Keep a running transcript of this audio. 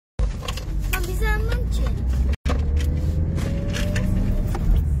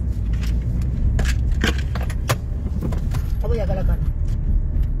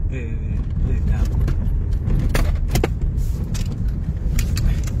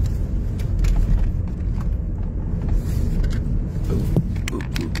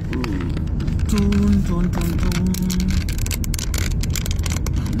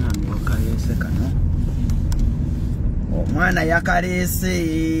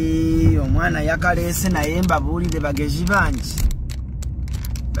omwana yakalese naye mbabuulire bagezi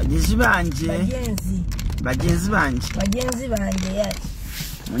bangi yati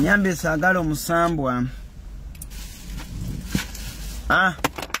munyambe saagala omusambwa.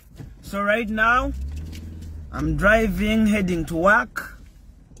 So right now I'm driving heading to work.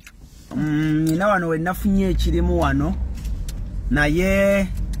 Nina wano we nafunye ekirimu wano naye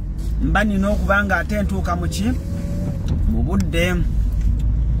mba nina okubanga ate ntuuka muki mu budde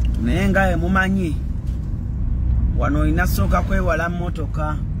naye nga mumanyi wano inasooka kwewala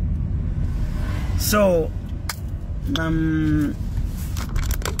motoka. So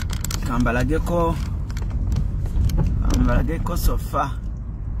kambalageko sofa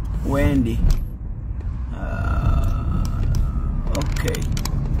wendi. Okay.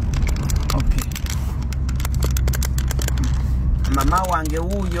 Mama wange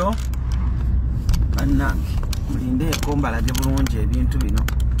wuyo bannange mulindeeko mbalage bulungi ebintu bino.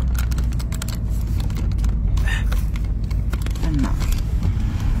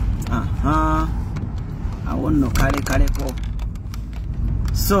 Awo nno kaleko.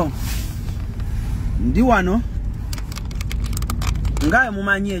 So ndi wano ngaye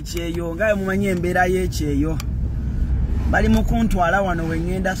mumanyi ekyeyo, ngaye mumanyi embeera y'ekyeyo. Bali mu kuntwala wano we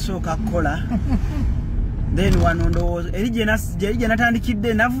ngenda sooka kukola. Then wano ndowooza eri gye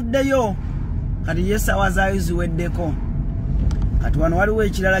natandikidde navuddeyo kati yesawa zaayo ziweddeko. Kati wano waliwo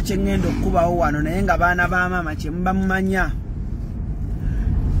ekirala kye ngenda okukubawo wano naye nga baana ba maama kye muba mumanya.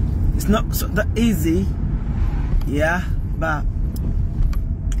 It's not so that easy. Yeah, but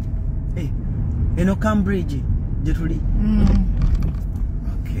eno Cambridge gye tuli.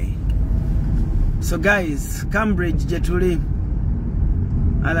 Okay. So guys, Cambridge gye tuli.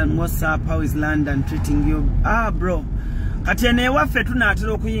 Alan, what's up? How is London treating you? Bro. Kati ene waffe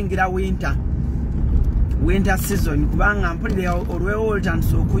tunaatera okuyingira winter season kubanga mpulire olwewo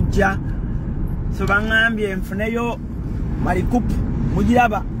olutandise okujja. So bangambye nfuneyo malikupu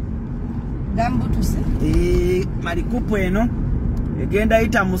mugiraba gambutuse malikupu eno egenda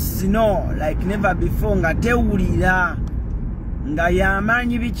ita mu snow like never before nga tewulira nga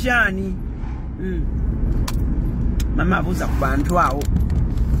yamanyi bikyani. Mama abuuza ku bantu awo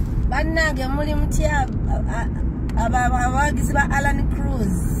bannange muli mutya abawagizi ba Alan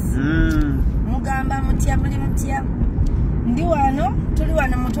Cruz mugamba mutya muli mutya. Ndi wano tuli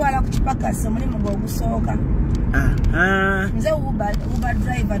wano mutwala ku kipakasi omulimu gw'ogusooka. Nze Uber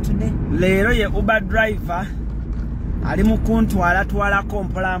driver today. Leero ye Uber driver ali mu kuntwala twalako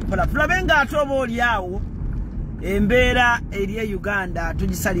mpolampola tulabe nga ate oba oli awo embeera eri e Uganda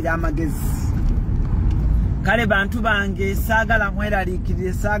tugisalira amagezi. Kale bantu bange saagala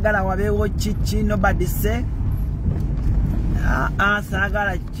mweraliikirire, saagala wabeewo kiki nobody say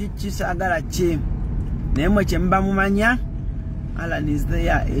saagala kiki saagala ki naye mwe kye muba mumanya Alan is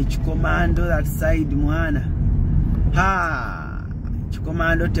there. Ekikomando that side mwana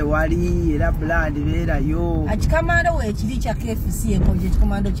Chikomando tewali era blood beerayo. Achikomando we kiri kya KFC ekoje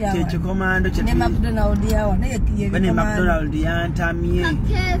chikomando kyawa. Chikomando kye ne McDonald yawa ne kiye. Bane McDonald yantamye.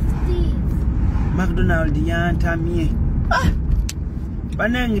 KFC. McDonald yantamye.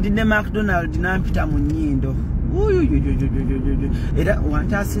 Bane ngidde McDonald nampita mu nnyindo. Era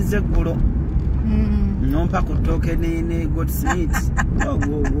wantasize ggulo. Nompa kutoke ne goat's meat.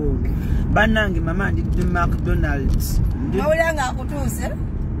 Banange mama ndidde McDonald's. Nawulanga akutuse?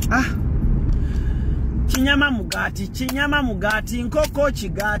 Kinyama mugati, nkoko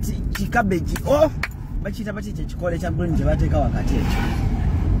kigati, kikabeji. Bachita chikole kya green je bateka wakati ekyo.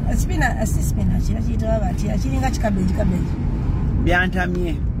 Spinach yakita abati akiringa kikabeji.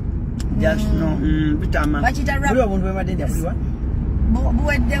 Byantamye. Just no bitama. Buli obuntu bwebadde ndyakuliwa.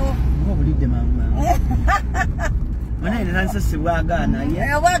 Buweddewo. Bulidde mama. Mana ina nansa sibwagaana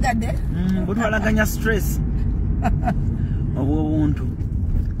ye. Bwagadde. Butwalaganya stress. Obuntu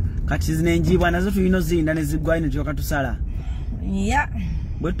kati zine njibwa nazo tuyino zinda ne zigwa ino joka tusala. Yeah.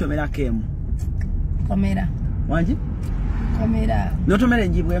 Bwetomera kemu. Kamera. Wanji? Kamera. Notomera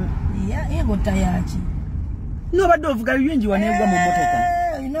njibwe. Yeah, yego tayachi. No badde ovuga yinji wanegwa mu motoka.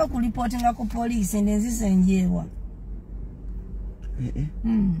 Ino ku reportinga ku police ndenzise njewa.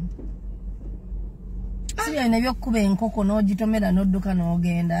 Siya ina byokuba enkoko n'ogitomera n'odduka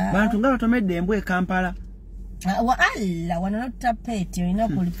n'ogenda. Bantu nga batomedde embwe e Kampala. Alla wananota peti ina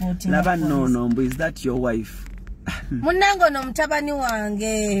ku reporting. Laba no mbu, is that your wife? Munango no mtabani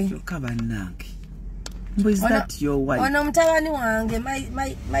wange. Yokaba nange. Mbu, is that your wife? Ono mtabani wange,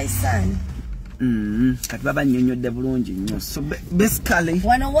 my son. Kati baba nnyonnyodde bulungi nnyo. So basically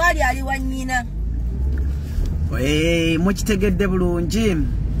wano wali ali wannyina. Mukitegedde bulungi.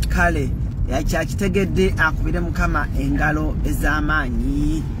 Kale yakyakitegedde akubire mukama engalo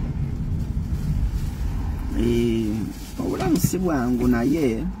ez'amaanyi. Obulamu si bwangu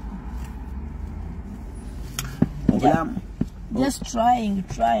naye obulamu just trying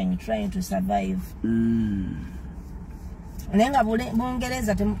to survive. Nenga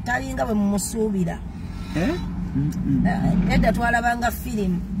Bungereza talinga bwe mumusuubira. Edda twalabanga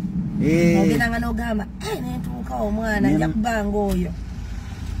filimu. Ogenda n'ogamba nentuuka omwana nja kubanga oyo.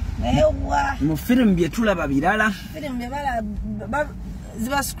 Ewa mu filimu bye tulaba birala. Filimu bye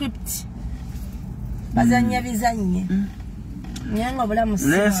ziba script. Bazanya bizanye. Nyenga obulamu si.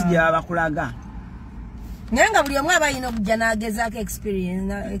 Nesi gy'abakulaga. Nyenga buli omu aba alina okujja n'agezaako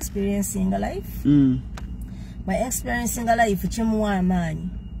experiencing life. By experiencing life kimuwa amaanyi.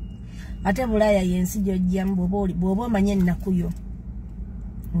 Ate Bulaaya yensi gy'ojjamu bw'oba omanye ennaku yo.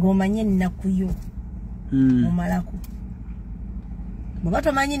 Ng'omanye ennaku yo. Omalako. Bw'oba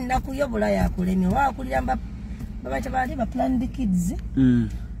tomanyi ennaku yo Bulaaya akulemye. Oba akulira babakyabali ba planned kids.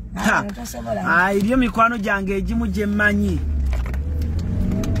 Ebyo mikwano gyange egimu gye mmanyi.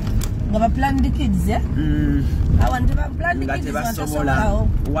 Nga ba planned kids abantu ba planned kids basobola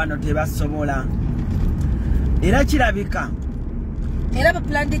wano tebasobola. Era kirabika. Era ba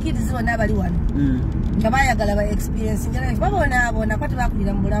planned kids bonna bali wano. Nga bayagala ba experience nga babona kwati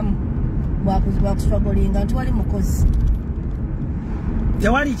bakulira mu bulamu bwa kustrugglinga nti wali mukozi.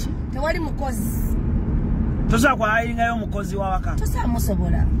 Tewali ki? Tewali mukozi. Tosa kwa ayingayo mukozi wa waka. Tosa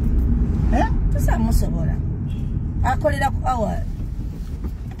musobola. Tosa musobola. Akolera ku hours.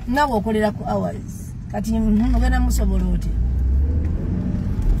 Nawo okolera ku hours. Kati ngena musobola oti.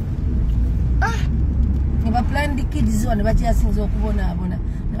 Ba planned kids wano bakyasinza okubonaabona.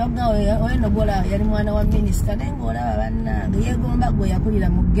 Oyeno gola yali mwana wa minister nenga olaba bannange yegomba gwe yakulira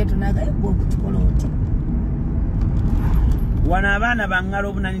mu ghetto nagaye gwe okutukola oti. Wana abaana bangalo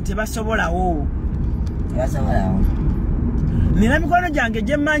obunani tebasobolawo. Tebasobolawo. Nina mikono gyange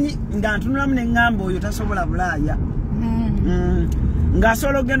gye mmanyi nga ntunulamu ne ngamba oyo tasobola Bulaaya.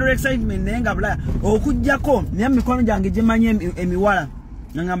 Ng'asobola okugenda excitement naye nga Bulaaya okujjako nina mikono gyange gye mmanyi emiwala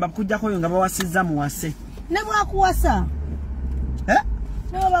nga ngamba kujjako oyo nga bawasizza muwase. Ne bwakuwasa.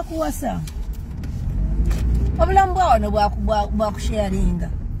 Ne bakuwasa. Obulamu bwa wano bwakusharinga.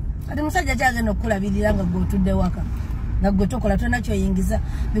 Kati musajja kyagenda okukulabirira nga gwe otudde waka. Nga gwe tokola tonna kyoyingiza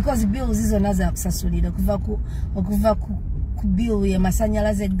because bills zonna zakusasulira okuva ku bill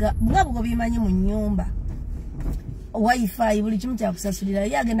y'amasannyalaze nga bwe bimanyi mu nnyumba. Wi-Fi buli kimu kyakusasulira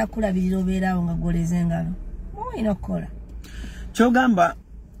ye agenda kukulabirira obeerawo nga gwoleza engalo. Olina okukola. Kyogamba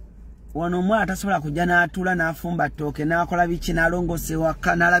wano omwana tasobola kujja n'atuula n'afumba ttooke n'akola biki n'alongoosa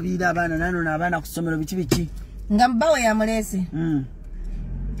ewaka n'alabirira abaana n'abaana ku ssomero biki. Nga mbawe yamuleese.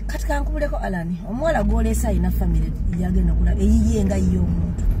 Kati kankubuleko Alani omuwala gw'oleese alina famire yagenda okulaba eyiye nga yiye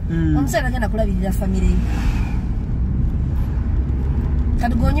omuntu. Omusajja agenda kulabirira famire ye.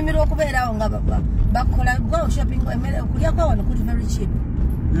 Kati gonyumirwa okubeerawo nga bakola gwa shopping emmere okulya kwa wano kuli very cheap.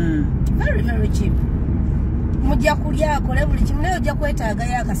 Very cheap. Mujja kulya akole buli kimu naye ojja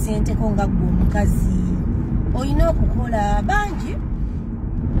kwetaagayo akasente ko nga gwe omukazi. Olina okukola bangi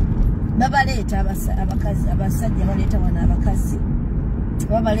babaleeta abakazi abasajja baleeta wano abakazi.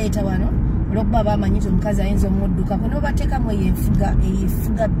 Babaleeta wano olwokuba bamanyita omukazi ayinza omuddukako n'obateekamu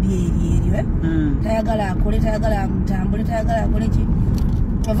eyefuga byeri eryo. Tayagala akole, tayagala mutambule, tayagala akole ki.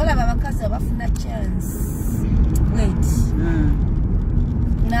 Ovalaba abakazi abafuna chance. Wait.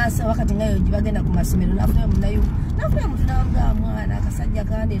 Nasa wakati ngayo bagenda ku masomero nafunayo munayo. Nafunayo muntu n'avuga mwana akasajja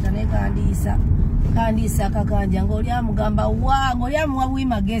kandeeta naye kandiisa akakanja ng'oli amugamba ng'oli amuwa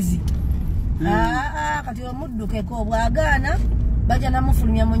bwimagezi. Kati omuddukeko bw'agaana bajja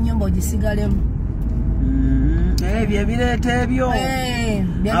namufulumya mu nnyumba ogisigalemu. Ebyo ebireeta ebyo.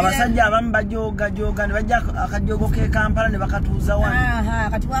 Abasajja abamu bajooga ne bajja akajoogo k'e Kampala ne bakatuuza wano.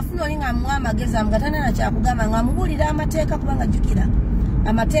 Kati wafuna oli ng'amuwa amagezi amugatana nakyakugamba ng'amubuulira amateeka kubanga jjukira.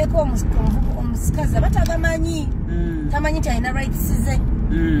 Amateeka omusikazi batagamanyi. Tamanyi nti alina rights ze.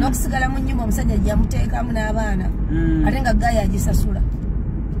 N'okusigala mu nnyumba omusajja gyamuteekamu n'abaana. Ate nga gaaya agisasula.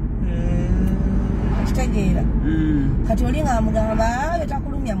 Kitegeera. Kati oli ng'amugamba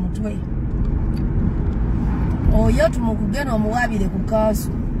betakulumya mutwe. Oyo tumukugena omuwaabire ku kaaso.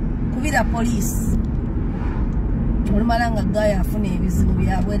 Kubira poliisi. Olumala nga gaaya afuna ebizibu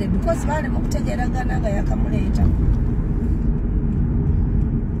byabwere because baali mu kutegeeragana nga yakamuleeta.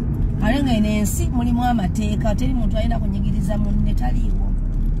 Ale nga eno ensi mulimu amateeka teri muntu alina kunyigiriza munne taliiwo.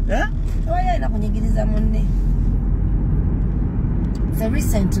 Tewali alina kunyigiriza munne. So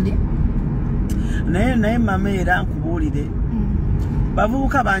recently naye mama era nkubuulire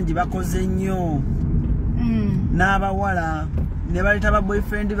bavubuka bangi bakoze nnyo n'abawala ne baleta ba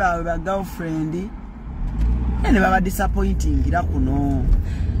boyfriend bawe ba girlfriend ne baba disappointing ira kuno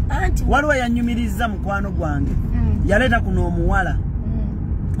anti waliwo yanyumiriza mukwano gwange yaleta kuno omuwala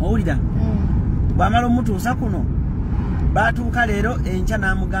owulira bwamala omutuusa kuno batuuka leero enkya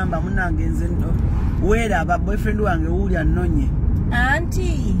n'amugamba munange nze weera aba boyfriend wange wuulya nnonye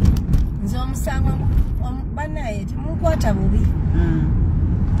anti nze omusango banaye temunkwata bubi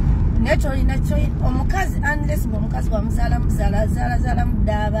netolina omukazi unless omukazi wamuzaala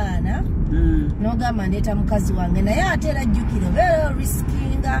mudda abaana n'ogamba ndeeta mukazi wange naye ate era jjukire very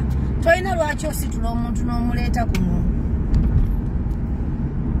riskinga tolina lwaki ositula omuntu n'omuleeta kuno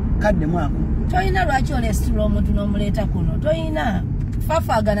kadde mwako tolina lwaki olesitula omuntu n'omuleeta kuno tolina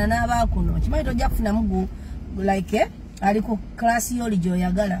fafaagana n'abaakuno kimanyi tojja kufunamu like ali ku klasi yoli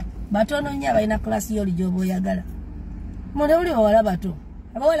gy'oyagala batono nnyo abalina klasi yoli gy'oba oyagala mune uli bawala bato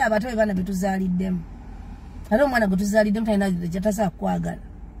abawala abato be baana betuzaaliddemu ate omwana gwe tuzaaliddemu talina kyatasaa kukwagala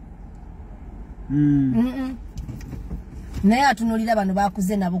naye atunuulira bano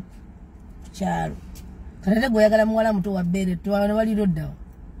bakuze nabo ku kyalo katate gweoyagala muwala muto wa bbeere twana baliro ddawo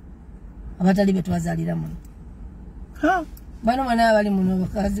abatali be twazaalira muno bano bonna abali muno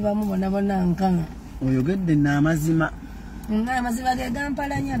bakazi bamu bonna bonna nkanga oyogedde n'amazima amazima ge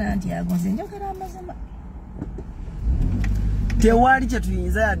gampalanya nanti ago nze njogera amazima tewali kye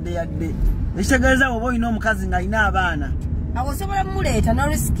tuyinza yadde ekitegeeza oba olina omukazi ng'alina abaana awo osobola muleeta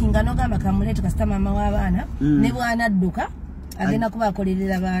nolisikinga nogamba kamuleeta kasita maama w'abaana ne bw'anadduka agenda kuba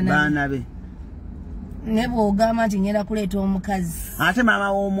akolerera baana be ne bw'ogamba nti ngenda kuleeta omukazi ate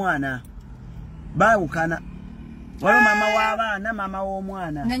maama w'omwana baawukana waliwo maama w'abaana maama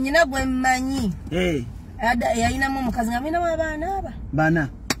w'omwana nga nnyina gwe mmanyi yalinamu omukazi nga mulinamu abaana aba bana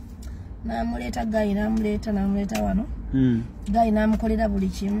n'amuleeta gayi n'amuleeta wano gayi n'amukolera buli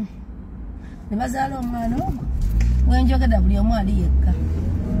kimu ne bazaala omwana ogwo wenjogeda buli omu ali yekka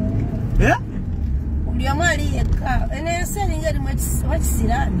buli omu ali yekka enensi eringa erimu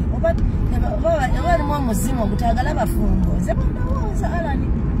ekisiraani oba erimu omuzimu ogutagala bafumbo nze mundowooza alani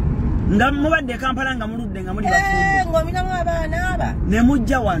nga mubadde Kampala nga muludde nga muli bafumbo ng'ominamu abaana aba ne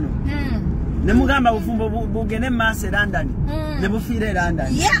mujja wano ne mugamba bufumbo bugende mu maaso e London ne bufiira e London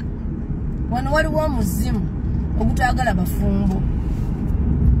wano waliwo omuzimu ogutagala bafumbo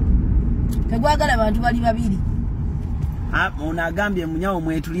tegwagala bantu bali babiri ono agambye munyawo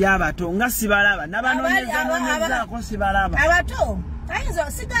mwetuli abato nga sibalaba nabanoonyezaako sibalaba abato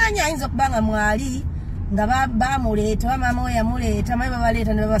siganya ayinza okuba nga mwali nga bamuleeta bamaama we yamuleeta mayi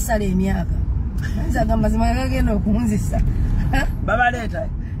babaleeta ne babasala emyaka ayinzaga mazima gagenda okunzisa babaleeta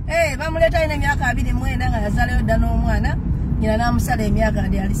bamuleeta alina emyaka 29 nga yazaalayo dda n'omwana nyina n'amusala emyaka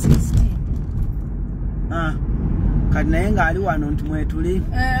ndi ali 16 kati naye ng'ali wano nti mwetuli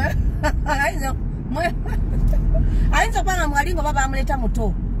ayinza okuba nga mwali nga oba bamuleeta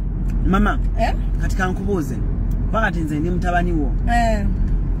muto mama kati kankubuuze kuba kati nze ndi mutabani wo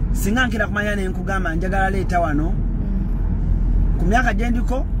singa nkira kumanya ne nkugamba njagala leeta wano ku myaka gye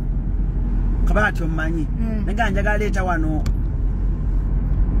ndiko kaba ati omumanyi naga njagala leeta wano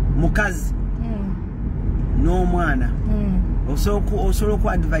mukazi n'omwana osobola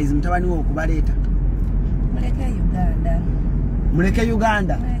okuadvise mutabani wo okubaleeta muleke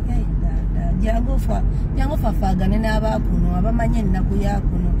Uganda jangu fafaagane n'abaakuno abamanye ennaku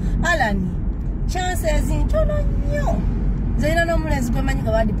yakuno alani chances ntono nnyo nzalina n'omulenzi gwe manyi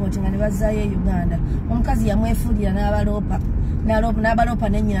nga badipootinga ne bazaayo e Uganda omukazi yamwefuulira n'abaloopa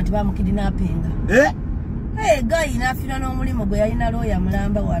nennyina tebamukidinapinga gayi n'afiira n'omulimu gwe yalina looya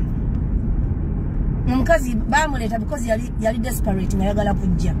mulamba wano omukazi bamuleeta because yali desperate nga yagala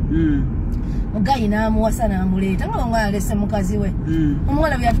kujja gayi n'amuwasa n'amuleeta nga omwana alese mukazi we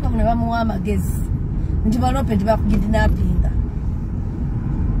omuwala bwe yatuuka ne bamuwa amagezi nti baloope nti bakugidinapinga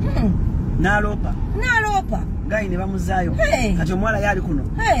n'aloopa gayi ne bamuzaayo kati omuwala yali kuno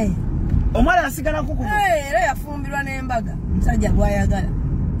omwala yasigala kukuno era yafumbirwa n'embaga omusajja gwayagala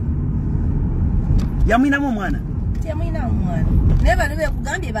yamwinamu omwana tiyamwinamu omwana naye bano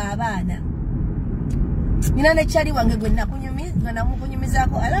bekugambye baabaana nina nekyali wange gwe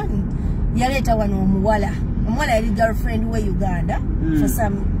namukunyumizaako alani yaleeta wano omuwala yali girlfriend we Uganda for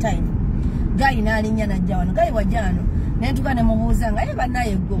some time gayi n'alinnya najja wano gayi wajja wano nentuka nemubuuza nga ye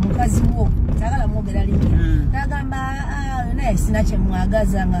bannaye gwe omukazi wo tagala mwogera linnya n'agamba naye sina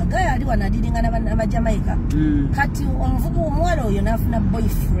kyemwagaza nga gayi ali wano adiringa n'abajamaika kati omuwala oyo n'afuna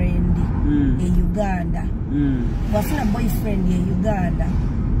boyfriend e Uganda bw'afuna boyfriend e Uganda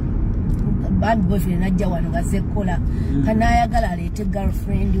bambi boyfriend najja wano nga zekkola kanayagala aleete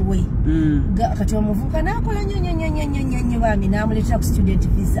girlfriend we kati omuvubuka n'akola nnyo bambi n'amuleetera ku student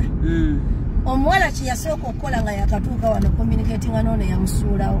visa omuwala kye yasooka okukola nga yakatuuka wano communicating anono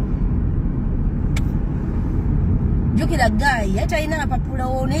yamusuulawo jukira gayi yali talina mpapula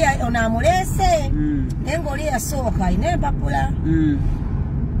ono amuleese naye ng'oli yasooka alina empapula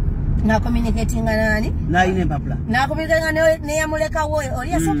nakommunicatinga nani nalina empapula nakommunicatinga neyamulekawo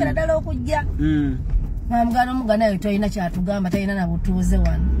oli yasookera ddala okujja namugana omugana yo talina kyatugamba talina nabutuuze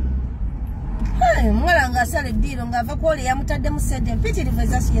wano omuwala ng'asala eddiiro ng'ava kwoli yamutaddemu ssente mpitirivu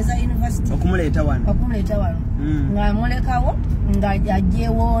eza university okumuleeta wano ng'amulekawo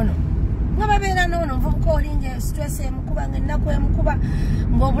ng'ajjeewo ono nga babeera n'ono nvubuka olinga stress emukuba ng'ennaku emukuba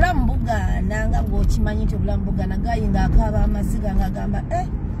ng'obulamu bugaana nga bw'okimanyi nti obulamu bugaana gayi ng'akaaba amaziga ng'agamba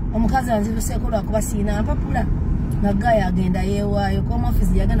omukazi wanziruseeko lwakuba siina mpapula nga gayi agenda yeewaayo koma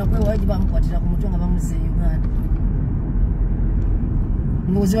ofisi yagenda okwewaayo gye bamukwatira ku mutwe nga bamuzza e Uganda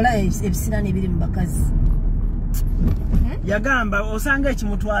ng'ozola ebisirani ebiri mu bakazi yagamba osanga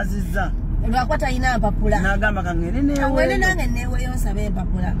ekimutwazizza lwakuba talina mpapula n'agamba kangende nange neeweeyo nsaba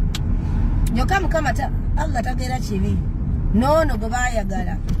empapula yokka mukama Allah tageera kibi noono gwe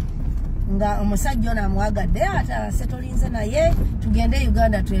baayagala nga omusajja ono amwagadde ata setolinze naye tugende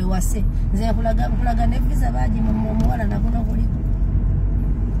Uganda twewase nze kulaga ne visa baagi mu muwala nakuno kuliko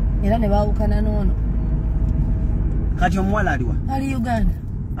era ne baawukana noono kati omuwala aliwa ali Uganda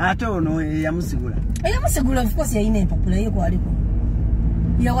ate ono yamusigula of course yayina empapula ye kwaliko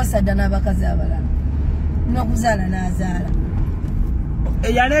yawasadda n'abakazi abalala n'okuzaala n'azaala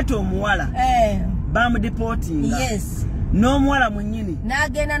eyaleeta omuwala bamudipotinga yes n'omuwala mwennyini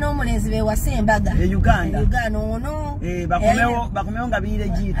n'agenda n'omulenzi bewasa embaga e Uganda ono bakomewo nga biyire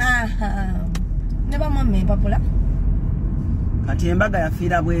jiiti ne bamwamma empapula kati embaga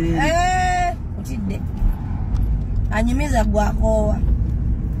yafiira bwereere otidde anyumiza gwakoowa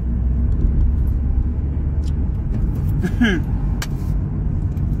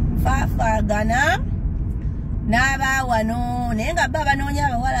faafagana n'aba wano naye nga bba banoonya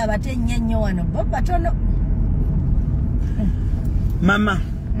abawala abatennyo ennyo wano bo batono mama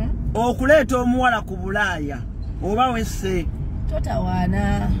okuleeta omuwala ku bulaaya oba wesse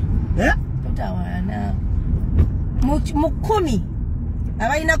totawaana mu 10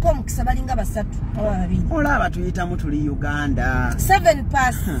 abalinako omukisa balinga 3 oba 2 olaba tuyitamu tuli Uganda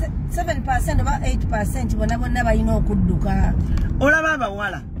 7% oba 8% bonna balina okudduka olaba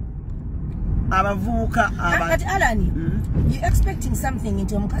abawala abavubuka kati Alani you expecting something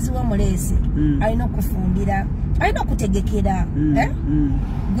nti omukazi w'omuleese alina okufumbira alina okutegekera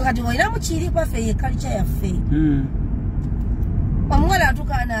gwe kati olina mukiri kwaffe ye culture yaffe omuwala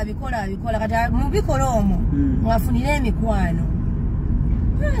atukaana abikola kati mubikola omwo mwafunire emikwano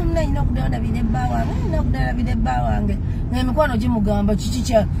nalina okudalabira ebba wange ng'emikwano gimugamba kiki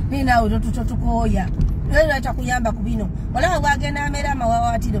kya naye naawe totukooya era takuyamba ku bino olaba bwagenda ameera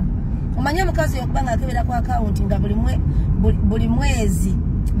amawawaatiro omanye omukazi okuba ng'akebera ku akawunti nga buli mwezi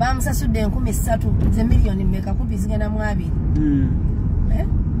bamusasudde 13,000 ze miliyoni mmeka kumpi zigenda mu 2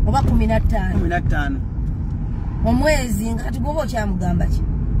 oba 15 omwezi nga kati gwoba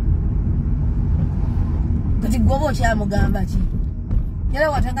okyamugamba ki era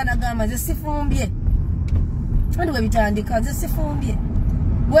watanga nagamba nze sifumbye andi bwe bitandika nze sifumbye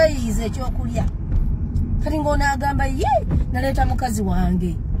weeyiiza ekyokulya kati ng'onaagamba ye naleeta mukazi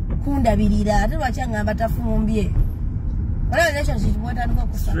wange kundabirira ate lwaki aŋŋamba tafumbye olaba relationship bwetandika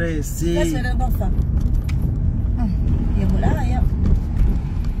okufa ebulaaya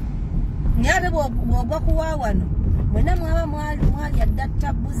naye ate bw'ogwa kuwa wano mwenna mwaba mwalya dda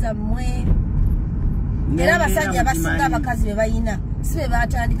ttabu zammwe era abasajja abasinga abakazi be bayina si be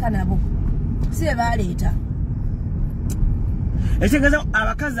batandika nabo si be baleeta ekitegeeza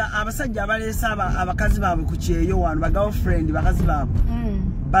abasajja abaleesa abakazi baabwe ku kyeyo wano bagirlfriend bakazi baabwe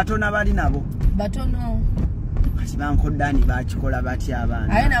batono bali nabo batono kati bankoddaani bakikola batya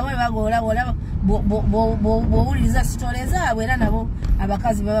abaana aye nabo bagolaba bw'owuliriza sitole zaabwe era nabo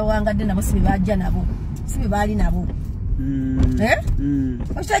abakazi babawangadde nabo si be bajja nabo si be baali nabo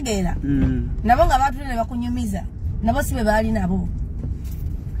okitegeera nabo nga batule ne bakunyumiza nabo si be baali nabo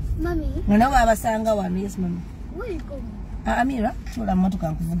nga nabo babasanga wano. Yes mami. Amira tula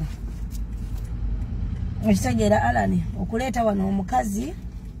mmotoka nkuvuga okitegeera Alani okuleeta wano omukazi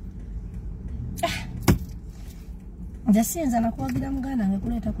nze sinza nakuwagira muganda nga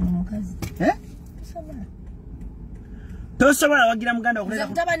kuleeta kuno omukazi tosobola wagira muganda okuleeta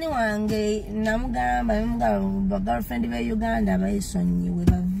mutabani wange namugamba girlfriend be Uganda bayisonyiwe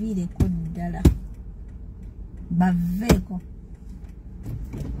baviireko ddala baveeko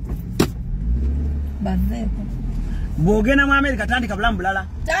bw'ogenda mu America tandika bulamu bulala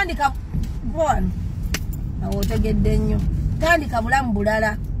tandika bwano awo otegedde nnyo tandika bulamu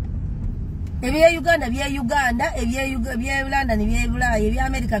bulala ebya Uganda bya Uganda, ebya London bya ebulaaya, ebya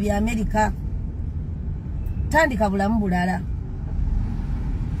America bya America. Tandika bulamu bulala.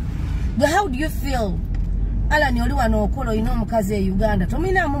 But how do you feel? Ala ni oli wano okolo ino omukazi e Uganda.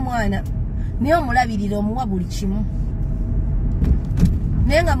 Tomina mu mwana. Niyo omulabirira omuwa buli kimu.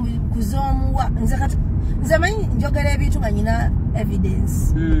 Nenga kuzomuwa nze manyi njogera ebintu nga nyina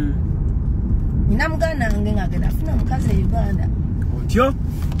evidence. Nina muganda nange ngagenda afuna omukazi e Uganda. Otyo?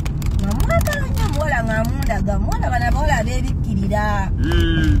 Mwagala nnyo muwala ng'amundaga. Muwala bano abawala abeebikkirira.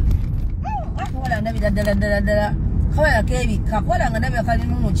 Akola ndabira ddala. Kawala kebikka. Kola nga ndabira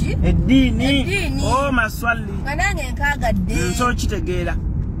kalimu muki? Eddiini. Oh, maswali. Nga nange nkaagadde. Nso kitegeera.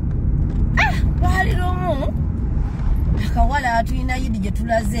 Lwali lumu akawala tulina yidi gye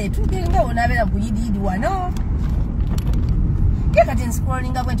tulaze tugenga onabeera ku yidi wano. Ye kati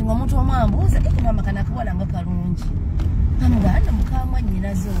nscrollinga bwenti ng'omuntu omwambuuza mama kana akawala nga kalungi. Namuganda mukamwa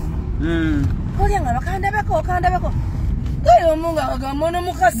nnyinaze ono. Kolya nga bakandabeko. Gayo omunga agamba ono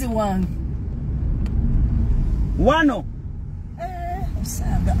mukazi wange. Wano.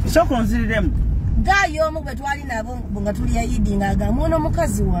 Osaaga. Soko nziriremu. Gayo omu gwe twali nabo nga tuli yidi ng'agamba ono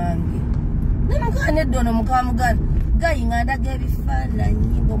mukazi wange. Namuganda eddono mukamuganda. Gayi nga ndaga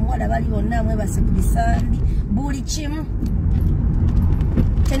ebifaananyi ng'omuwala bali bonna mwebase ku bisandi buli kimu.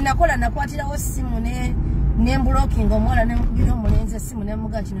 Kyenakola nakwatirawo simu ne mbulookinga omuwala ne mukubira omulenzi essimu ne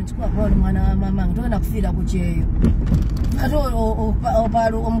muga kino kikuba mwana wa mama nga togenda kufiira ku kyeyo. Ate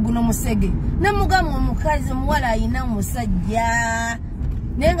opaala omuguno musege. Ne mugamu omukazi omuwala ayina omusajja.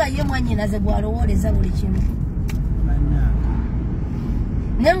 Naye nga ye mwannyinaze gwalowooleza buli kimu.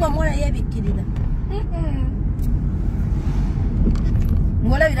 Naye nga omuwala yeebikkirira.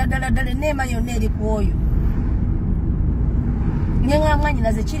 Ng'olabira ddala enneema yonna eri ku oyo. Naye nga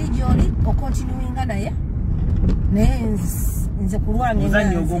mwannyinaze kiri gy'oli okontinuwinga naye. Naye nze ku lwange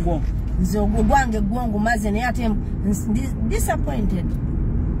nze ogwo gwange gwo ngumaze naye ate disappointed.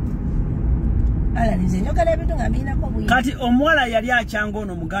 Ala nze njogera ebintu nga mbinako bwingi. Kati omuwala yali akyanga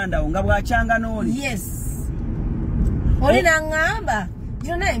ono muganda wo nga bw'akyanga n'oli? Yes. Oli n'aŋŋamba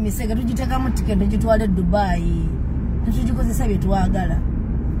gyonna emisege tugiteekamu tiketi tugitwale Dubai. Tugikozesa bye twagala.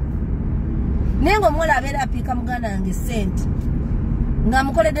 Naye ng'omuwala abeera apiika muganda wange ssente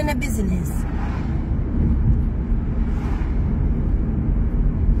ng'amukoledde ne bizinesi.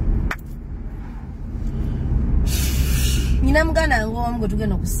 Nina muganda wange omu gwe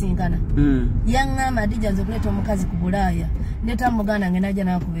tugenda okusinkana. Yaŋŋamba Adija nze kuleeta omukazi ku Bulaaya. Ndeeta muganda wange n'ajja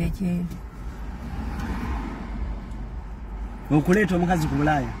n'akuba ekyeyo. Okuleeta omukazi ku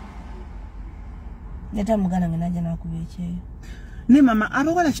Bulaaya? Ndeeta muganda wange n'ajja n'akuba ekyeyo. Ne mama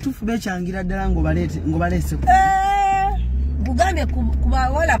abawala kituufu beekyangira ddala ng'obaleese ku? Kugambye ku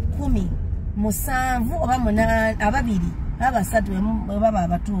bawala 10, 7 oba 8, 2 3 baba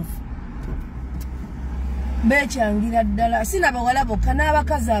abatuufu. Beekyangira ddala. Sina bawala bokka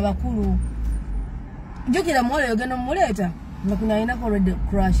n'abakazi abakulu. Jjukira muwala yogenda mumuleeta nga kuno alinako red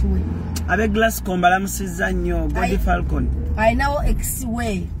crash we. Abe Glasgow mbalamusizza nnyo Godi Falcon. Alinawo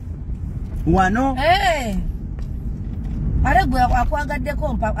X-way. Wano? Ate gwe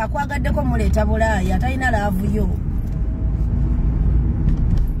akwagaddeko muleeta Bulaaya atalina laavuyo.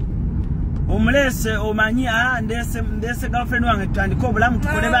 Omulese omanyi ndese girlfriend wange tutandika obulamu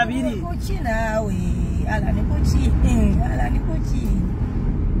tukole babiri. Kuki naawe? Ala ni kuki?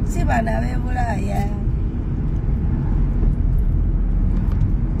 Si baana ab'e Bulaaya.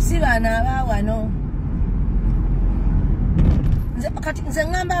 Si baana aba wano. Kati nze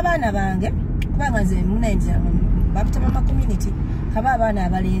ngamba abaana bange kubanga nze munenza bakutamama community kaba abaana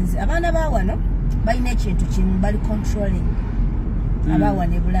abalenzi. Abaana ba wano balina ekintu kimu bali controlling. Abawa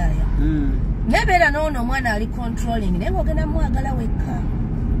ne Bulaaya. Nebeera n'ono omwana ali controlling naye ng'ogenda mwagala wekka.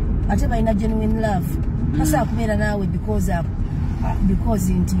 Ate balina genuine love. Tasobola kubeera naawe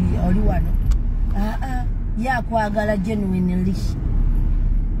because nti oli wano. Ye akwagala genuinely.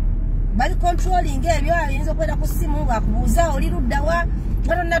 Bali controlling ebyo ayinza okwenda ku ssimu ng'akubuuza oli ludda wa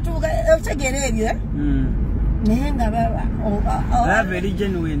nga tonnatuuka otegeera ebyo. Naye nga love eri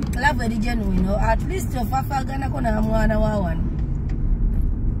genuine. Love eri genuine. At least ofafaaganako na mwana wa wano.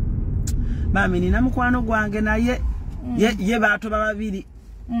 Mami nina mukwano gwange naye ye baatoba babiri.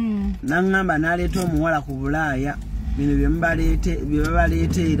 Naŋŋamba n'aleeta omuwala ku Bulaaya bino bye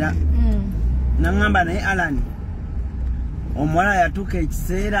babaleeteera. Naŋŋamba naye Alan omuwala yatuuka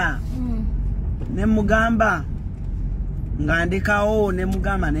ekiseera ne mugamba nga ndekawo ne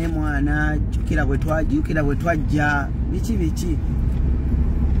mugamba naye mwana jjukira bwe twajja biki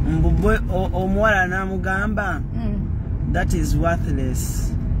mbubwe omuwala n'amugamba that is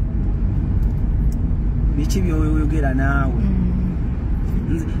worthless. Biki byoyogera naawe?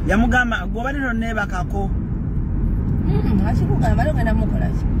 Yamugamba goba nino nebakako. Akikugamba logenda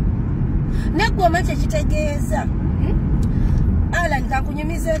mukolaki. Negwe mache kitegeeza. Ala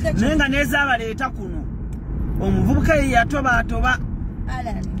nkakunyumiza ekyo. Nenga neza abaleeta kuno. Omuvubuka yatoba.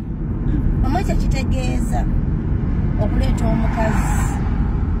 Ala. Amache kitegeeza. Okuleeta omukazi.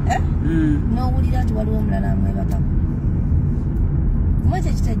 N'owulira nti waliwo omulala amwebakako.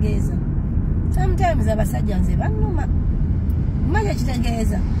 Amache kitegeeza. Sometimes abasajja nze bannuma. Amache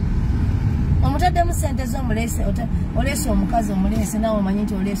kitegeeza. Omutaddemu ssente oleese omukazi omuleese nawe omanyi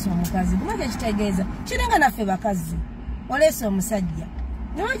nti oleese omukazi. Amache kitegeeza. Kirenga naffe bakazi. Oleese omusajja.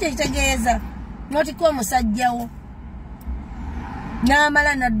 Amache kitegeeza. N'otikka omusajjawo.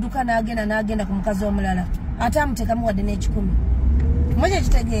 N'amala n'adduka n'agenda ku mukazi omulala. Ate amuteekamu wadde n'ekikumi. Amache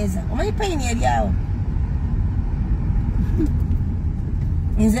kitegeeza. Omanyi payini eri awo.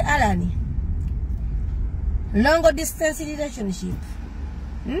 Nze Alani. Long distance relationship.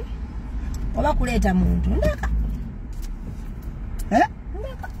 Oba kuleeta muntu. Ndeka.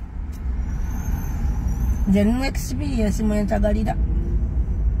 Ndeka. Nze nina experience mwentagalira.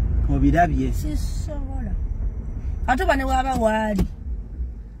 Obirabye. Sisobola. Ate bane waba waali.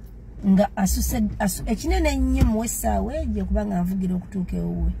 Nga ekinene ennyo mu essaawa ejo kubanga nvugira okutuuka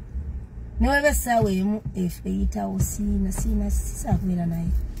ewuwe. Ne weba essaawa emu eyitawo sisaakubeera naye.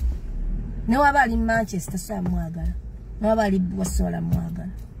 Ne waba ali Manchester saamwagala. Ne waba ali Bwasola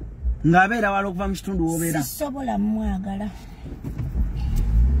mwagala. Ng'abeera wala okuva mu kitundu w'obeera. Sisobola mwagala.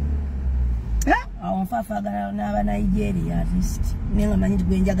 Awo nfaafagala n'aba Nigeria at least. Naye nga manyi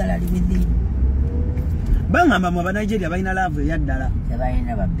gwe njagala ali within. Bangamba mu aba Nigeria balina laavu eyaddala.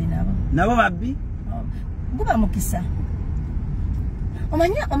 Tebalina babbi nabo. Nabo babbi? Guba mukisa.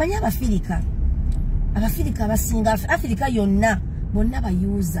 Omanya Abafirika. Abafirika abasinga Afirika yonna bonna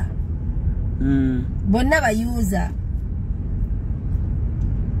bayuuza. Bonna bayuuza.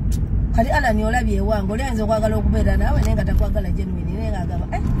 Kali Alani olabye ewange olenze okwagala okubeera naawe naye nga takwagala genuine naye nga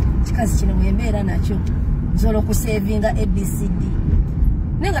agamba kikazi kino mwembeera nakyo nsobola okusevinga ABCD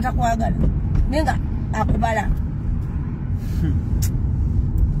naye nga takwagala naye nga akubala.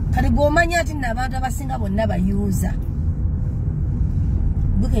 Kali gw'omanya ati nno abantu abasinga bonna bayuuza.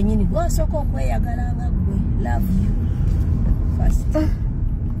 Gwe kennyini gw'osooka okweyagala nga gwe. Love you first.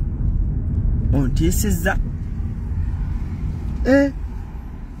 Ontiisizza.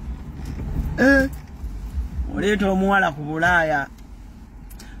 Oleeta omuwala ku Bulaaya.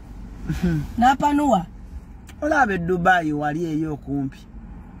 N'apanuwa. Olaba Dubai wali eyo okumpi.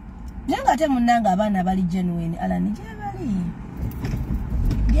 Naye nga ate munnanga abaana bali genuine. Alani gyebali.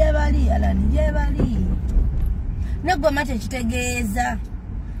 Gyebali Alani gyebali. Negwe mate kitegeeza.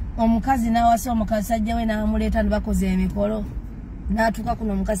 Omukazi n'awasa omukasajja we n'amuleeta ne bakoze emikolo. N'atuuka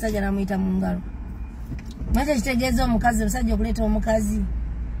kuno omukasajja n'amuyita mu ngalo. Mate kitegeeza omukazi omusajja okuleeta omukazi.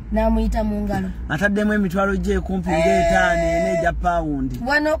 N'amuyita mu ngalo. Ataddemu emitwalo gye kumpi ng'etaano n'egya pawundi.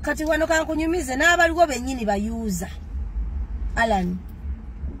 Kati wano kankunyumize n'abaliwo bennyini bayuuza. Alani.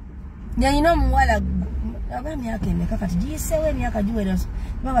 Nyalina omuwala aba myaka emeka kati giyiseewo emyaka giwera.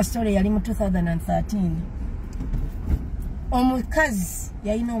 Baba story yali mu 2013. Omukazi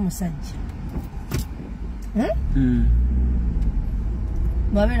yalina omusajja.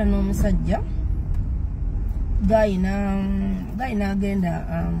 Babeera n'omusajja. Gayina agenda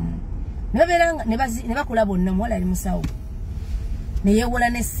ne bakola bonna muwala ali musawo ne yeewola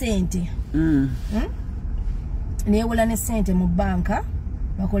ne ssente ne yeewola ne ssente mu banka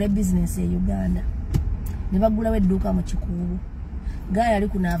bakola bizinesi e Uganda ne bagulawo edduuka mu Kikuubo. Gaya ali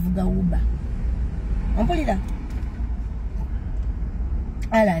kuno avuga Uber. Ompulira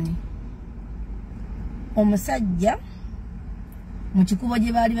Alani omusajja mu Kikuubo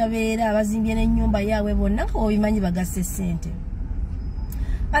gye baali babeera abazimbye n'ennyumba yaabwe bonna nga obimanyi bagasse ssente.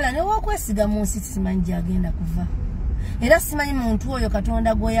 Alani ow'okwesiga mu nsi simanyi gy'agenda kuva. Era simanyi muntu oyo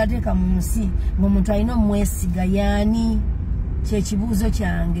Katonda gw'oyateeka mu nsi ng'omuntu alina omwesiga yaani. Kyekibuuzo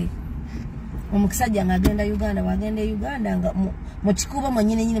kyange. Omusajja ng'agenda Uganda wagenda e Uganda nga mu Kikuubo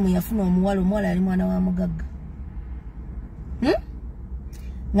mwennyini mwe yafuna omuwala yali mwana wa mugagga.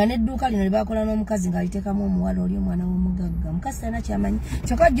 Nga n'edduuka lino libakola n'omukazi ng'aliteekamu omuwala oli omwana w'omugagga. Omukazi talina kyamanyi.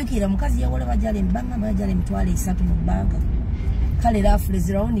 Kyokka ajjukira omukazi yeewola bajala embanga bajala emitwalo 3 mu bbanga. Kale lafule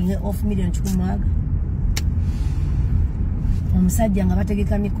zirowunding off million 100. Omusajja nga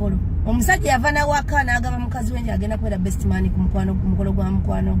bategeka mikolo. Omusajja yava n'awaka n'agamba mukazi we nti agenda kubeera best man ku mukolo gwa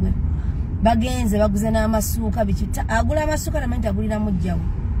mukwano gwe. Bagenze baguze n'amasuuka biki. Agula amasuuka namanyi nti agulira mujjawe.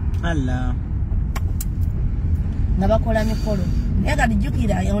 Allah. Nga bakola mikolo. Naye kati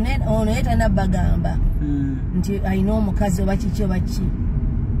jjukira ono ye talina bagamba nti alina omukazi oba kiki oba ki.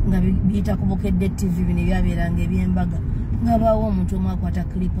 nga biyita kubukedde TV bino ebyabeeranga ebyembaga nga baawo omuntu omu akwata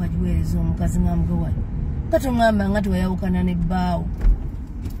kilipu agiweereza omukazi nga mugewayo nga tongamba nga tewayawukana ne bbaawo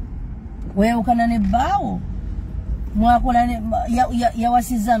wayawukana ne bbaawo mwakola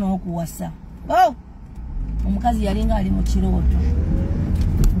yawasizza n'okuwasa omukazi yalinga ali mu kirooto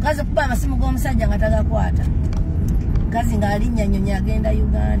mukazi kuba amasimu g'omusajja nga tagakwata mukazi ng'alinnya nnyonyi agenda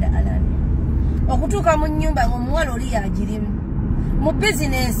Uganda alani okutuuka mu nnyumba ng'omuwala oli yagirimu mu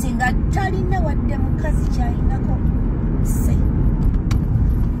bizinesi nga talina wadde mukazi kyalinako se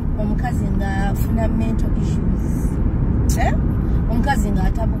omukazi ng'afuna mental issues omukazi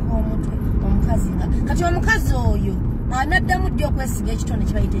ng'atabuka omutwe omukazi nga kati omukazi oyo anaddamu ddyo okwesiga ekitone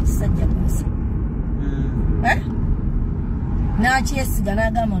kye bayita ekisajja ku nsi n'akyesiga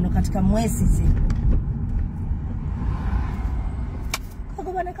n'agamba ono kati kamwesize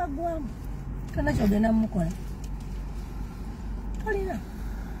kagoba ne kaggwamu tolina kyogenda mumukola tolina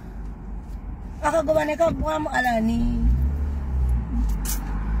akagoba ne kaggwamu alani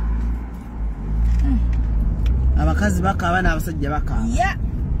abakazi bakaaba n'abasajja bakaaba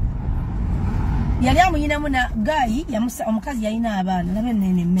yali amuyinamu na gayi omukazi yalina abaana nabe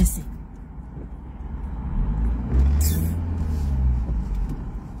nene mmese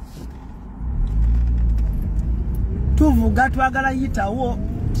tuvuga twagala yitawo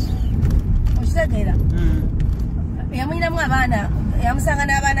okitegeera yamuyinamu abaana yamusanga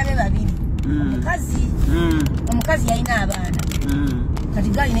n'abaana be babiri omukazi yalina abaana kati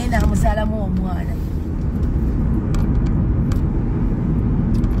gayi naye n'amuzaalamu omwana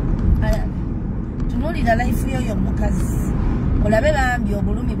tunuulira life yoyo omukazi olabe bambi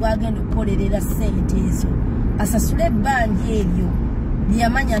obulumi bwagenda okukolerera ssente ezo asasule ebbanja eryo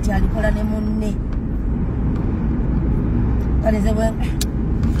lyamanya nti alikola ne munne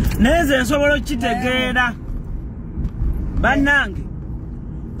neze nsobola okitegeera bannange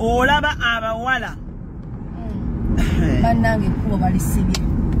olaba abawala bannange ekkubo balisibye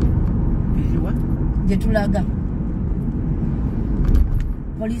gye tulaga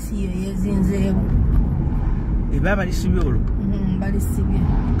polisi yo yezinzeewo eba balisibye olwo balisibye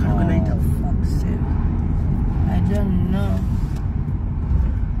I don't know.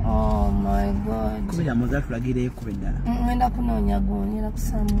 Oh my God. Kubira muza tulagire ekube ddala. Ngenda kunoonya gonyera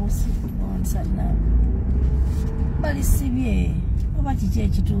kusamuusi onsana. Balisibye. Oba kiki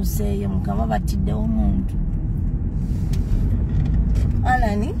ekituuseeyo mukama batidde omuntu.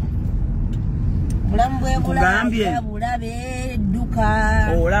 Alani. Bulamu bwe bulabe edduka.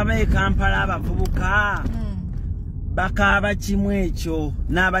 Olabe Kampala abavubuka. Bakaaba kimu ekyo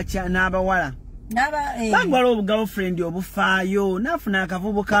n'abawala. Bangwala obugirlfriend obufaayo nafuna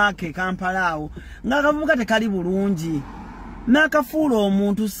akavubuka ke Kampala awo ng'akavubuka tekali bulungi n'akafuula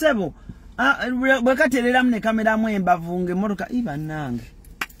omuntu ssebo bwe katereramu ne kameramu embavu ng'emmotoka ibannange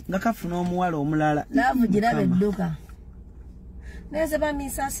nga kafuna omuwala omulala laavu giraba edduka neze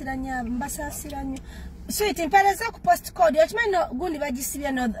bamisaasira nnyo mbasaasira nnyo sweet mpereza ku postcode okimanyi gundi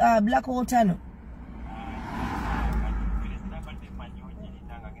bagisibye no Black Water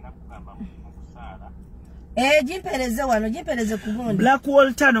jimpereze wano jimpereze kugundi Black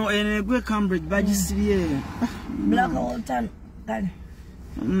Water no enegwe Cambridge bagisibye Black Water kale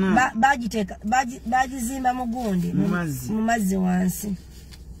bagiteka bagizimba mugundi mu mazzi wansi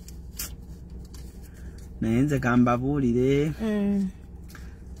nayenze kambabuulire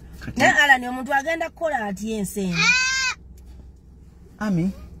kati alani omuntu agenda kukola ati ensenyi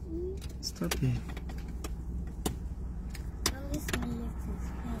Ami stop it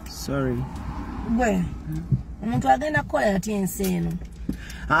sorry gwe omuntu agenda kukola ati enseeno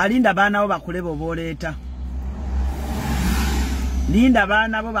alinda baana bo bakule boboleeta linda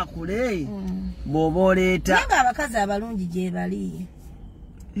baana bo bakule boboleeta nga abakazi abalungi gye bali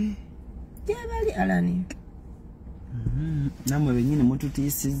alani namwe benyini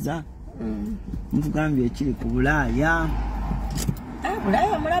mututiisizza mutugambye ekiri ku Bulaaya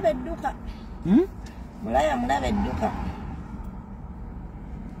Bulaaya mulaba edduka Bulaaya mulaba edduka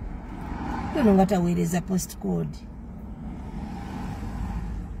Kuno nga taweereza postcode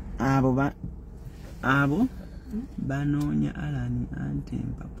abo banoonya alani anti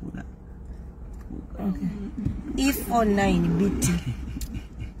empapula E49 biti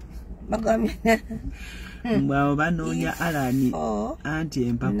mbwabo banoonya alani anti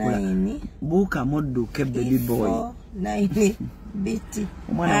empapula buuka modduke baby boy biti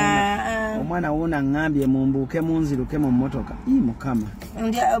omwana wona ngambye mumbuuke munziruke mu mmotoka mukama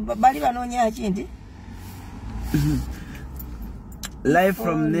bali banoonya ki nti live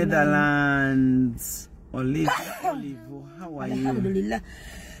from Netherlands Olive how are you alhamdulillah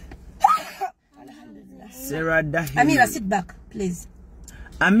Sarah Dahi Amira sit back please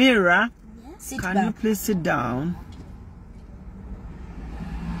Amira, sit can back. you please sit down?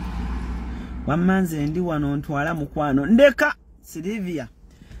 Wamanze ndi wano ntwala mukwano. Ndeka Sylvia.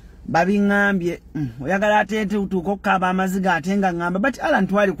 Babingambye oyagala atete utuko kaba amaziga atenga ngamba but ala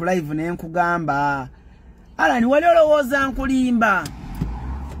ntwali ku live ne nkugamba. Ala ni wali olowooza nkulimba.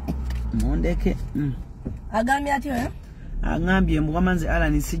 Mondeke. Agambye atyo eh? Angambye Wamanze ala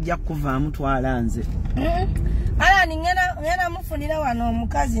nisijja kuva mutwala nze. Ala ni ngena mufunira wano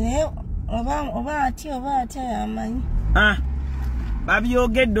omukazi ne oba atyo yamanyi.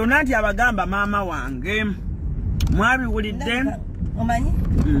 Babyogedde onanti abagamba maama wange. Mwabiwulidde? Omanyi?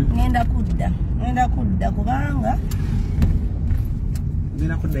 Ngenda kudda kubanga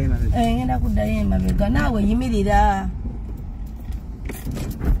ngenda kuddayo emabega naawe yimirira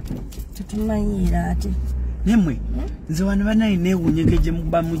tutumanyiira ate nemwe nze wano banayi neewunyegeje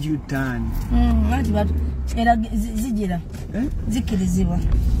mukuba mujutani era zigira zikirizibwa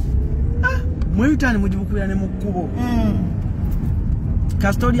mweyutani mugibukulira ne mu kkubo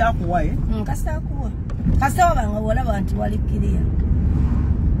kastori akuwaye kasita akuwa kasita wabanga olaba nti wali kiriya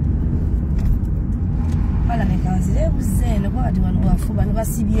ala nekanzire buzene kwati wano wafuba ne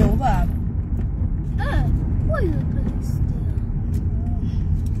basibyewo baabo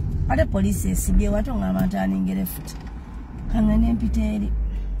ate poliisi esibyewo ate ongamba nti aningere futi kangene empita eri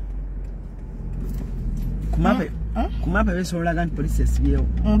kumape besololaga nti poliisi esibyewo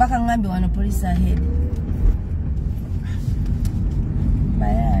mbaka ngambye wano poliisi ahead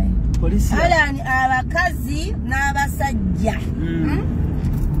bayayi alani abakazi n'abasajja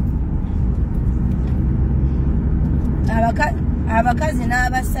abakazi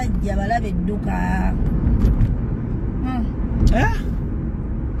n'abasajja balaba edduka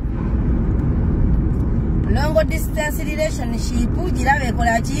long distance relationship giraba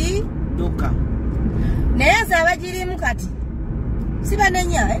ekola ki duka naye nze abagirimu kati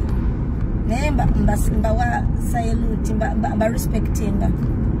sibanenya naye mbawa salute mba respectinga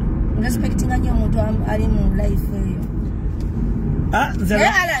nyo omuntu ali mu life eyo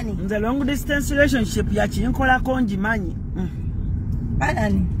nze long distance relationship yakinkolako ngimanyi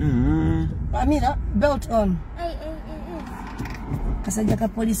Alani Amira belt on kasajja ka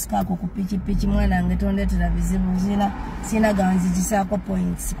police kako ku pichi mwana nge tondetera bizibu sina ganzi gisako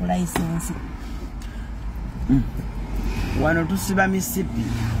points ku license wano tusiba misipi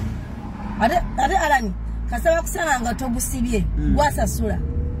ate Alani kasaba kusanga nga togusibye gwasasula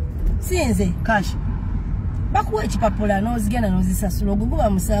sinze cash bakuwa ekipapula n'ozigenda n'ozisasula oguguba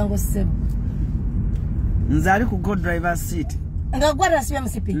musango ssebo nze ali ku go driver seat nga gwata sibe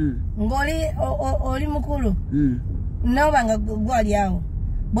musipi ngoli oli mukulu noba nga gwali awo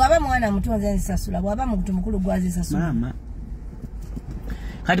bwaba mwana mutonze nsasula bwaba muntu mukulu gwazi sasula mama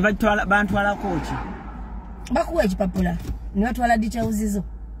kati bantwala kochi bakuwa ekipapula ne batwala details zo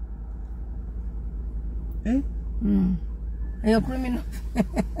eyo criminal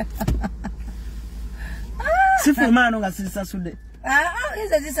sifulumano nga sisasude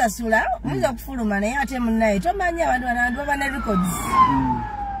ize zisasula mwiza kufuluma naye ate munnaye tomanya abantu bana records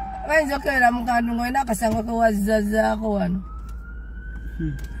bayinza okebera mu kantu ng'olina akasango kewazizazaako wano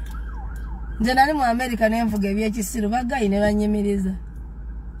nze nali mu America nenvuga ebyekisiru bagayi ne banyimiriza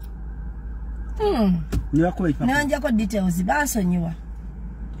nebanjako details bansonyiwa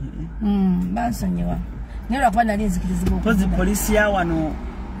bansonyiwa naye lwakuba nali nzikirizibwa kozi polisi ya wano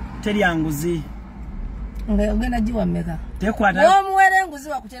teryanguzi ogenda giwa mmeka tekwata n'omuwere enguzi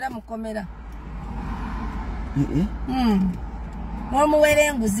wakutera mu kkomera n'omuwere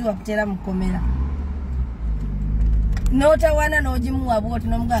enguzi wakutera mu kkomera n'otawana n'ogimuwa bwoti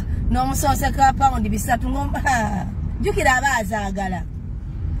n'omusoose ka paundi 3 jukira aba azaagala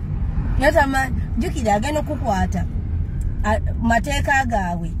jukira agenda okukwata mateeka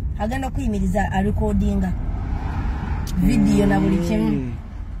gaabwe agenda okuyimiriza alikodinga vidiyo na buli kimu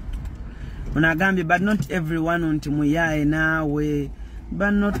unagambye but not everyone nti muyaye naawe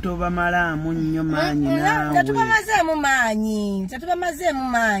banoto bamalamu nnyo maanyi naawe tetubamazeemu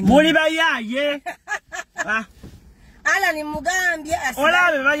maanyi muli bayaye ala ni mugambye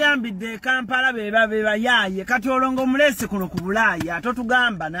olabe bayambidde Kampala beba bayaye kati olongo mulese kuno ku Bulaaya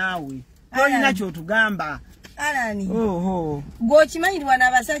totugamba naawe tolina kyotugamba alani gwokimanyirirwa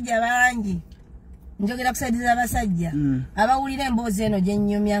n'abasajja bangi njogera kusaidiza abasajja abawulira emboozi eno gye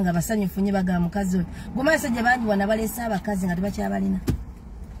nnyumya nga basanyufu nnyo bagamba mukazi oyo goma abasajja bangi wana baleese abakazi nga tebakyabalina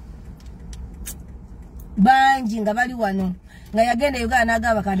bangi nga bali wano nga yagenda Uganda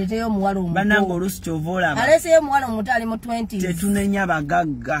n'agamba kandeteyo omuwala omuto bannanga oluusi kyova olaba aleeseyo omuwala omuto ali mu 20s tetunenya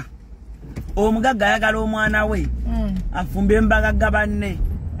bagagga omugagga ayagala omwana we afumbe mbagagga banne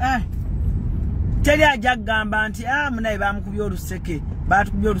teri ajja kugamba nti munaye bamukubye oluseke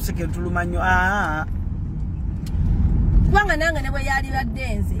batukubye oluseke tulumanyo kubanga nange ne bwe yali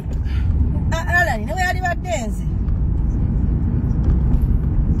badde nze Alani ne bwe yali badde nze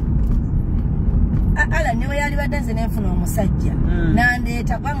Alani ne bwe yali badde nze nenfuna omusajja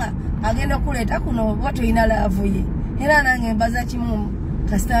nandeeta kubanga agenda okuleeta kuno oba tulina laavu ye era nange mbaza kimu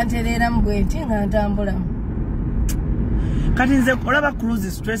kasita ntereeramu bwe nti nga ntambulamu kati nze olaba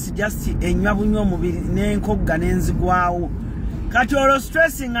cruise stress just enywa bunywa omubiri n'enkogga n'enzigwawo kati olwo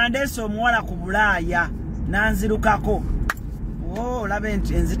stress nga ndeese omuwala ku Bulaaya nanzirukako olabe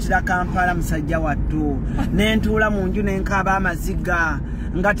nti enzitira Kampala musajja wattu nentuula mu nju nenkaaba amaziga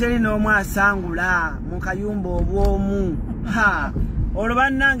nga teri n'omu asangula mu kayumba obwomu olwo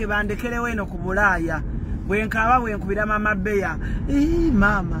bannange bandekerewo eno ku Bulaaya bwenkaaba bwenkubira mama Beya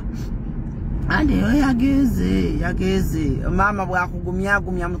maama ande yageze mama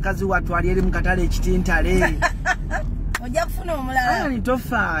bwakugumyagumya mukazi wattu ali eri mu katale ekitintale ojja kufuna omulala ani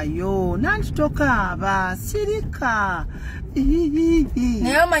tofaayo nanti tokaaba sirika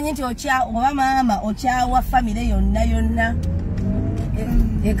naye omanyi nti oba maama okyawa famire yonna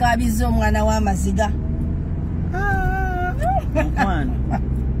ekaabiza omwana w'amaziga mwana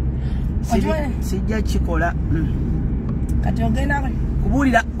sijja kikola kati ogenda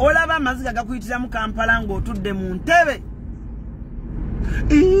kubuulira olaba amaziga gakuyitira mu Kampala ng'otudde mu ntebe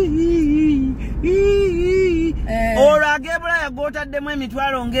olwo ag'ebulaaya g'otaddemu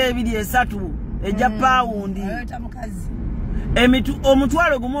emitwalo nga 2-3 ejja paawundi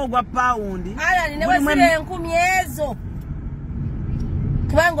omutwalo gumu ogwa paawundi Alani ne wesiba 10,000 ezo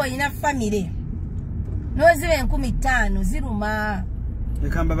kubanga olina famire noweziba 5,000 ziruma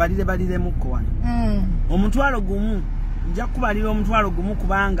ekamba baliremukko wano omutwalo gumu nja kubalira omutwalo gumu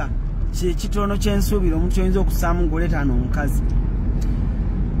kubanga kyekitono kyensuubira omuntu oyinza okusaamu ng'oleetano omukazi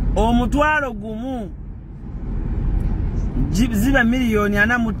omutwalo gumu ziba miliyoni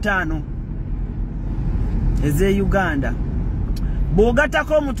 45 eze Uganda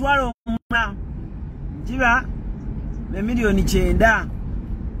bw'ogattako omutwalo omulala giba miliyoni 9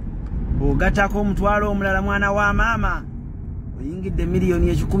 bw'ogattako omutwalo omulala mwana wa maama oyingidde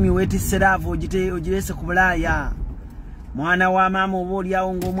miliyoni 10 weetisse laavu ogireese ku Bulaaya mwana wa maama oba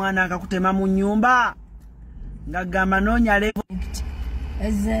oliawo ng'omwana akakutema mu nnyumba nga gamba noonya levo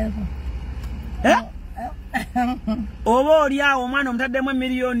oba oliawo omwana omutaddemu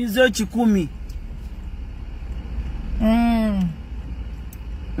miliyoni zo 10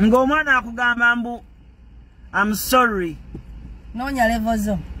 ng'omwana akugamba mbu I'm sorry noonya levo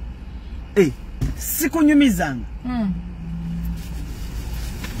zo sikunyumizanga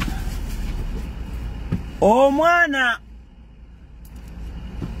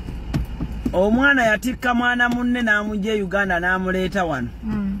omwana yatikka mwana munne n'amujja Uganda n'amuleeta wano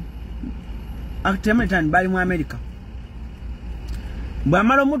akutemuletani bali mu America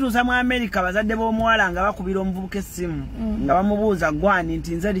bw'amala omutuusa mu America bazadde b'omuwala nga bakubira omuvubuka essimu nga bamubuuza gwani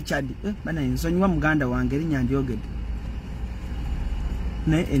nti nze Richard bana nsonyiwa muganda wange erinnya ndyogedde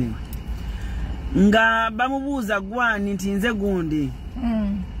naye anyway nga bamubuuza gwani nti nze gundi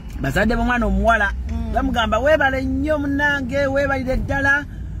bazadde b'omwana omuwala bamugamba weebale nnyo munnange weebalire ddala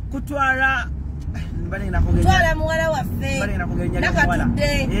kutwala twala muwala waffe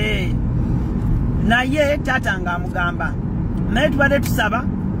nakatudde naye taata ng'amugamba naye tubadde tusaba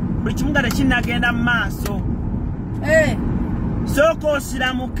buli kimu nga tekinnagenda mu maaso sooka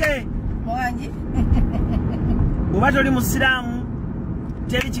osiramuke wangi bw'oba toli musiraamu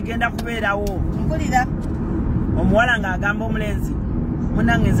teri kigenda kubeerawo mpulira omuwala ng'agamba omulenzi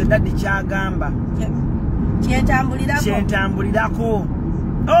munnange nze daddi kyagamba kyentambulirako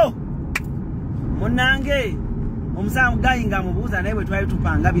munnange omusawo gayi ng'amubuuza naye bwe twali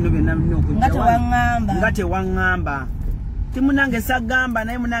tupanga bino byonna bino nga tewaŋŋamba ti munnange sagamba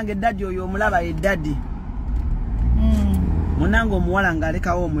naye munnange daddi oyo omulaba ye daddi munnange omuwala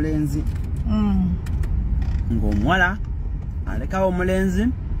ng'alekawo omulenzi ng'omuwala alekawo omulenzi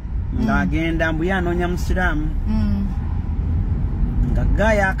ng'agenda mbu ye anoonya musiraamu nga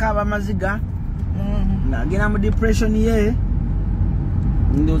gayi akaaba maziga ng'agenda mu depression ye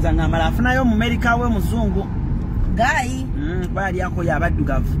ndowooza ng'amala afunayo omumerika we muzungu gayi kuba yalyako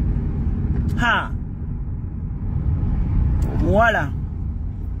y'abaddugavu omuwala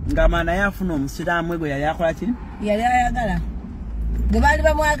ng'amala naye afuna omusiraamu gwe yali akola ki yali ayagala gwe baali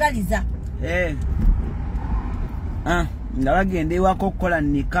bamwagaliza nga bagenda ewaka okukola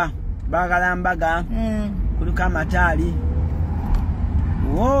nnika baagala mbaga kuliko amataali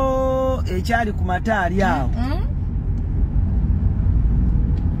ekyali ku mataali awo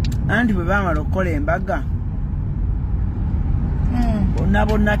anti bwe baamala okukola embaga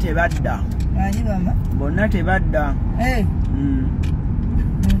bonna tebadda Ani mama? Bonna tebadda.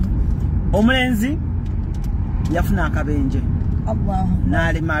 Omulenzi yafuna akabenje. Allah.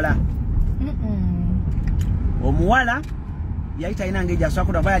 N'alimala. Omuwala yali talina ngeri asobola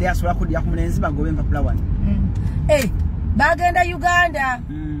kudda kuba yali asobola kuddira ku mulenzi bagobe empapula wano. Bagenda Uganda.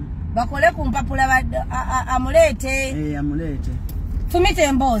 Bakole ku mpapula amuleete. Amuleete. Fumita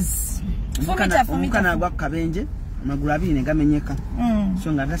emboozi. Omukana agwa ku kabenje amagulu abiri ne gamenyeka.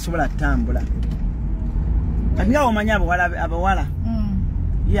 So nga tasobola ttambula. Kati nga omanyi abawala.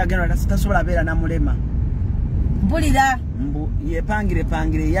 Ye agenda tasobola beera na mulema. Mpulira.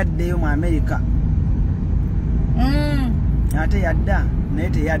 Yepangire yaddeyo mu Amerika. Ate yadda naye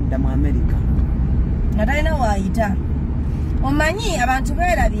teyadda mu Amerika. Nga talina waayita. Omanyi abantu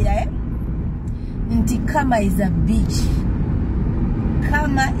beerabira nti Kama is a beach.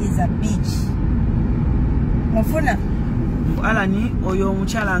 Kama is a beach. Mufuna? Alani oyo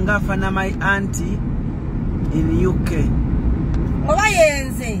omukyala ng'afaana my auntie in UK. Oba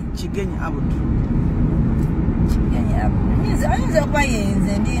yenze? Kigenyi Abudu. Kigenyi Abudu. Ayinza okuba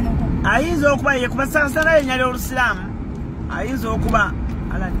yenze ndino. Ayinza okuba ye kuba sasana yennyali Olusiraamu. Ayinza okuba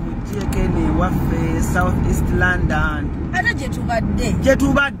Alani mugyeko eno ewaffe South East London. Ate gyetubadde.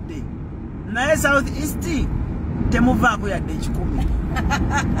 Gyetubadde. Naye South East temuvaako yadde 10.